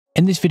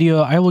In this video,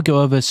 I will go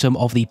over some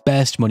of the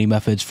best money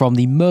methods from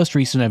the most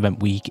recent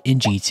event week in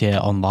GTA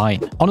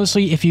Online.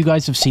 Honestly, if you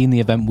guys have seen the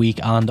event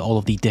week and all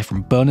of the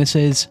different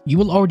bonuses, you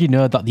will already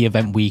know that the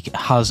event week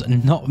has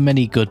not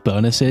many good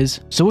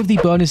bonuses. So with the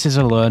bonuses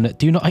alone,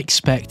 do not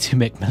expect to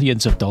make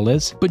millions of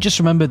dollars, but just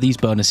remember these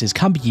bonuses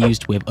can be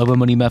used with other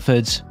money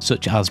methods,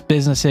 such as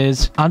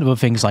businesses and other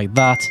things like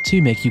that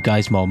to make you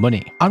guys more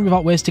money. And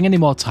without wasting any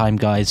more time,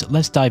 guys,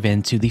 let's dive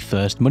into the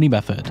first money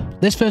method.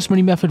 This first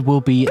money method will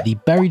be the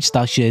buried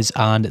stashes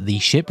and the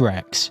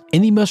shipwrecks.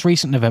 In the most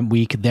recent event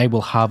week, they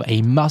will have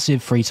a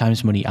massive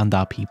 3x money and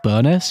RP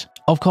bonus.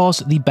 Of course,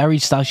 the buried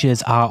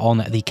stashes are on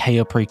the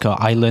Preco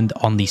Island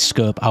on the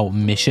Scope Out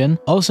mission.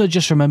 Also,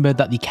 just remember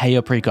that the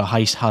Preco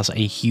heist has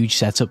a huge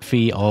setup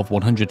fee of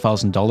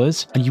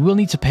 $100,000, and you will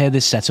need to pay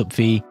this setup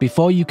fee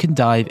before you can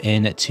dive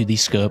in to the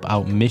Scope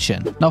Out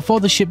mission. Now, for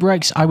the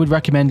shipwrecks, I would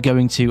recommend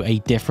going to a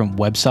different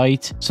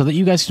website so that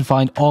you guys can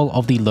find all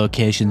of the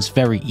locations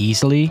very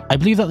easily. I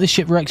believe that the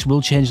shipwrecks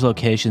will change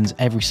locations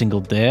every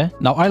single day.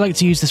 Now, I like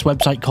to use this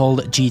website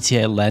called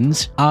GTA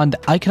Lens, and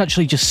I can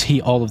actually just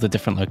see all of the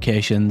different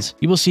locations.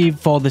 You will see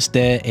for this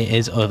day it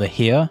is over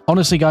here.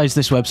 Honestly guys,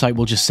 this website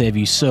will just save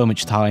you so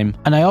much time,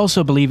 and I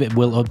also believe it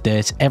will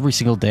update every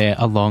single day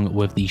along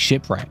with the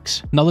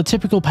shipwrecks. Now the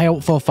typical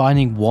payout for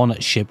finding one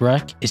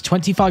shipwreck is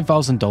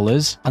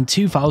 $25,000 and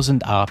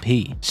 2,000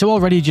 RP. So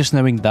already just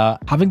knowing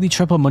that, having the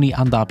triple money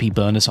and RP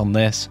bonus on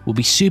this will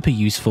be super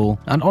useful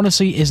and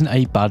honestly isn't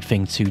a bad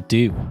thing to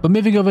do. But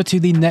moving over to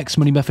the next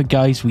money method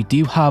guys, we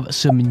do have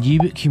some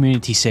new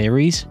community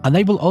series, and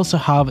they will also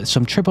have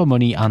some triple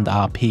money and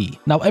RP.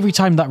 Now every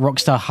time that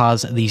Rockstar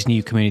has these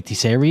new community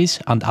series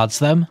and adds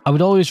them, I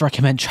would always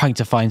recommend trying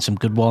to find some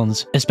good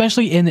ones,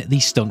 especially in the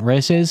stunt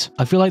races.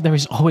 I feel like there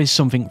is always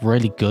something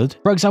really good.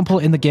 For example,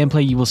 in the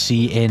gameplay you will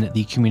see in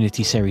the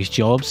community series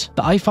jobs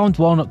that I found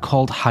one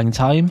called Hang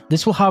Time.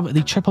 This will have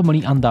the triple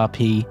money and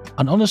RP,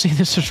 and honestly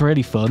this is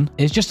really fun.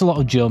 It's just a lot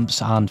of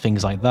jumps and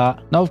things like that.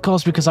 Now of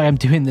course, because I am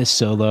doing this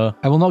solo,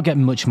 I will not get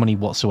much money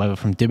whatsoever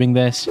from doing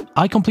this.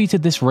 I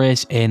completed this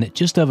race in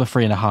just over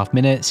 3.5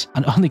 minutes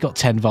and only got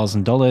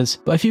 $10,000,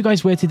 but if you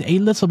guys waited a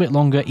little bit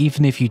longer,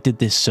 even if you did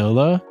this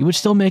solo, you would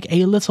still make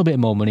a little bit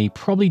more money,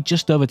 probably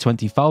just over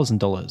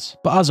 $20,000.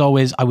 But as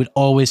always, I would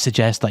always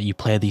suggest that you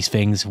play these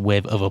things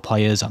with other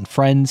players and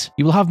friends.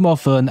 You will have more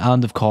fun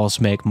and of course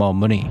make more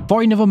money.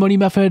 For another money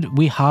method,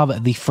 we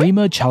have the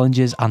Freemode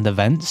challenges and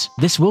events.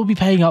 This will be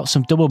paying out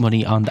some double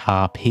money and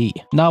RP.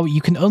 Now you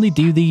can only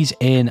do these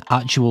in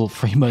actual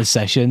Freemode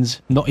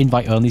sessions, not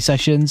invite only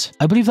sessions.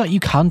 I believe that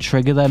you can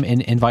trigger them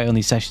in invite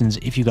only sessions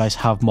if you guys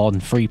have more than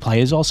 3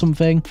 players or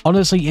something.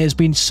 Honestly, it has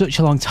been such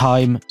a long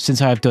time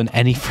since I have done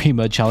any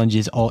Freemode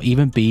challenges or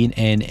even been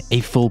in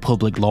a full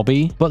public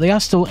lobby, but they are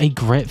still a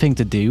great thing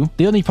to do.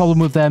 The only problem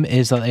with them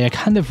is that they are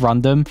kind of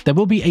random. There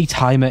will be a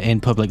timer in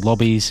public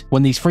lobbies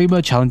when these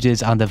Freemode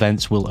challenges and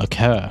events will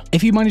occur.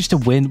 If you manage to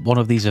win one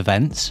of these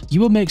events,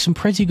 you will make some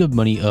pretty good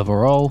money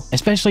overall,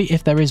 especially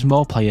if there is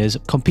more players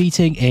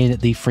competing in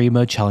the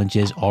Freemode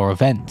challenges or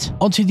event.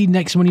 On to the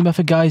next money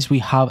method guys, we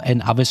have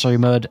an adversary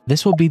mode.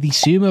 This will be the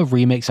Sumo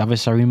Remix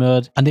adversary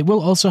mode, and it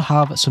will also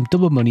have some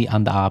double money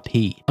and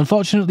RP.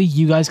 Unfortunately,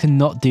 you guys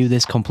cannot do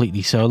this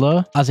completely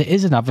solo as it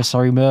is an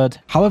adversary mode.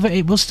 However,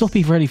 it will still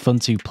be really fun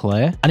to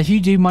play, and if you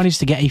do manage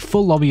to get a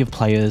full lobby of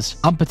players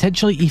and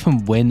potentially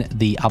even win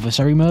the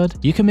adversary mode,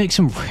 you can make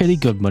some really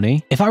good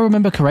money. If I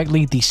remember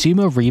correctly, the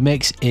Sumo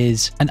Remix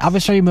is an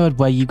adversary mode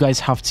where you guys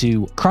have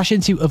to crash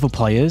into other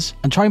players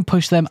and try and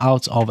push them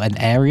out of an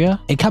area.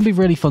 It can be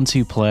really fun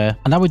to play,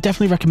 and I would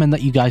definitely recommend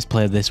that you guys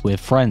play this with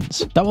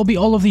friends. That will be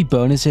all of the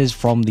bonuses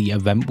from the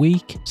event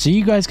week, so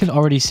you guys can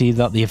already see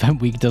that the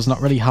event week does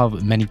not really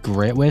have many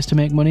great ways to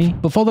make money.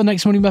 But for the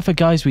next money method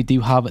guys, we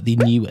do have the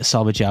new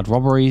Salvage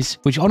Robberies,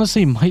 which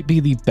honestly might be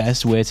the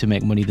best way to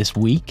make money this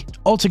week.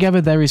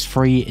 Altogether, there is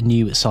 3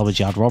 new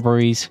Salvage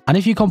Robberies, and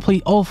if you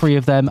complete all 3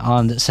 of them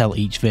and sell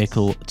each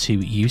vehicle to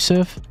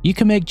Yusuf, you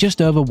can make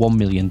just over $1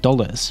 million.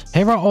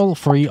 Here are all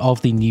 3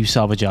 of the new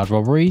Salvage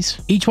Robberies.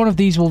 Each one of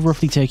these will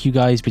roughly take you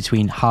guys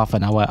between half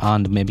an hour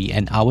and maybe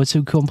an hour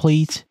to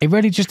complete. It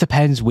really just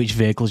depends which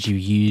vehicles you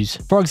use.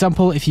 For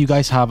example, if you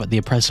guys have the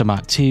Oppressor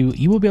Mark II,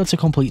 you will be able to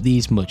complete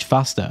these much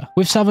faster.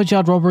 With Salvage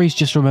Yard Robberies,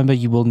 just remember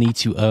you will need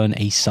to earn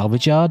a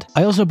Salvage Yard.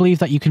 I also believe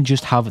that you can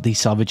just have the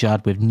Salvage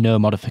Yard with no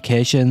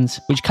modifications,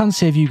 which can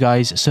save you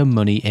guys some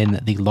money in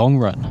the long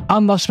run.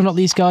 And last but not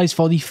least guys,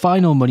 for the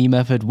final money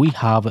method, we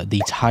have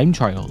the time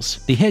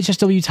trials. The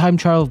HSW time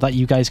trial that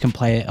you guys can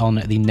play on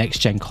the next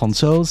gen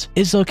consoles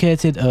is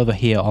located over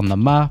here on the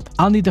map,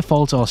 and the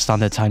default or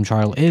standard time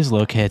trial is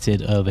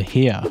located over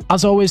here.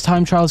 As always,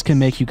 time trials can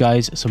make you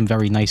guys some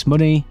very nice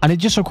money, and it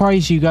just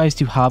requires you guys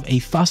to have have a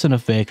fast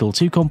enough vehicle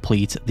to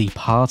complete the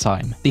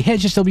part-time. The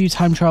HSW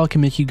time trial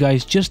can make you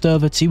guys just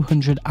over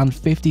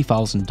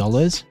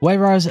 $250,000,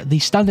 whereas the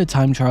standard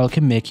time trial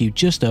can make you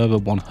just over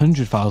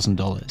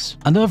 $100,000.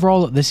 And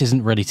overall, this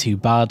isn't really too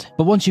bad,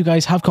 but once you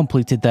guys have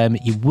completed them,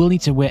 you will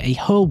need to wait a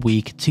whole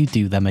week to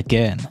do them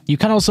again. You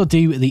can also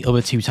do the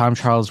other two time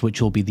trials,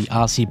 which will be the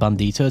RC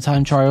Bandito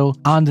time trial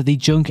and the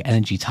Junk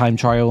Energy time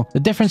trial. The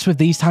difference with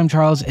these time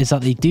trials is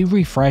that they do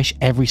refresh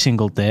every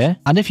single day,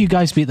 and if you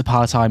guys beat the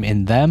part-time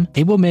in them,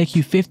 it will make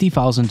you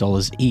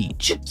 $50,000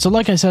 each. So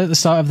like I said at the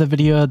start of the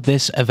video,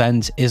 this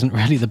event isn't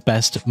really the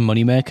best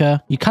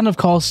moneymaker. You can of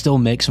course still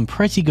make some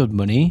pretty good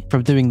money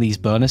from doing these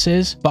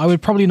bonuses, but I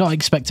would probably not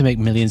expect to make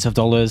millions of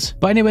dollars.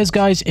 But anyways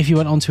guys, if you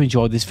went on to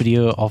enjoy this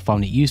video or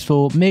found it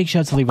useful, make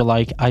sure to leave a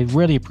like. I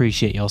really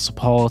appreciate your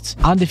support,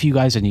 and if you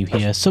guys are new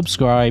here,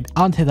 subscribe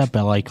and hit that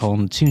bell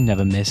icon to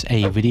never miss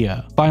a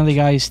video. Finally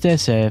guys, stay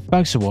safe,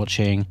 thanks for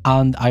watching,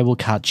 and I will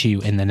catch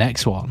you in the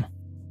next one.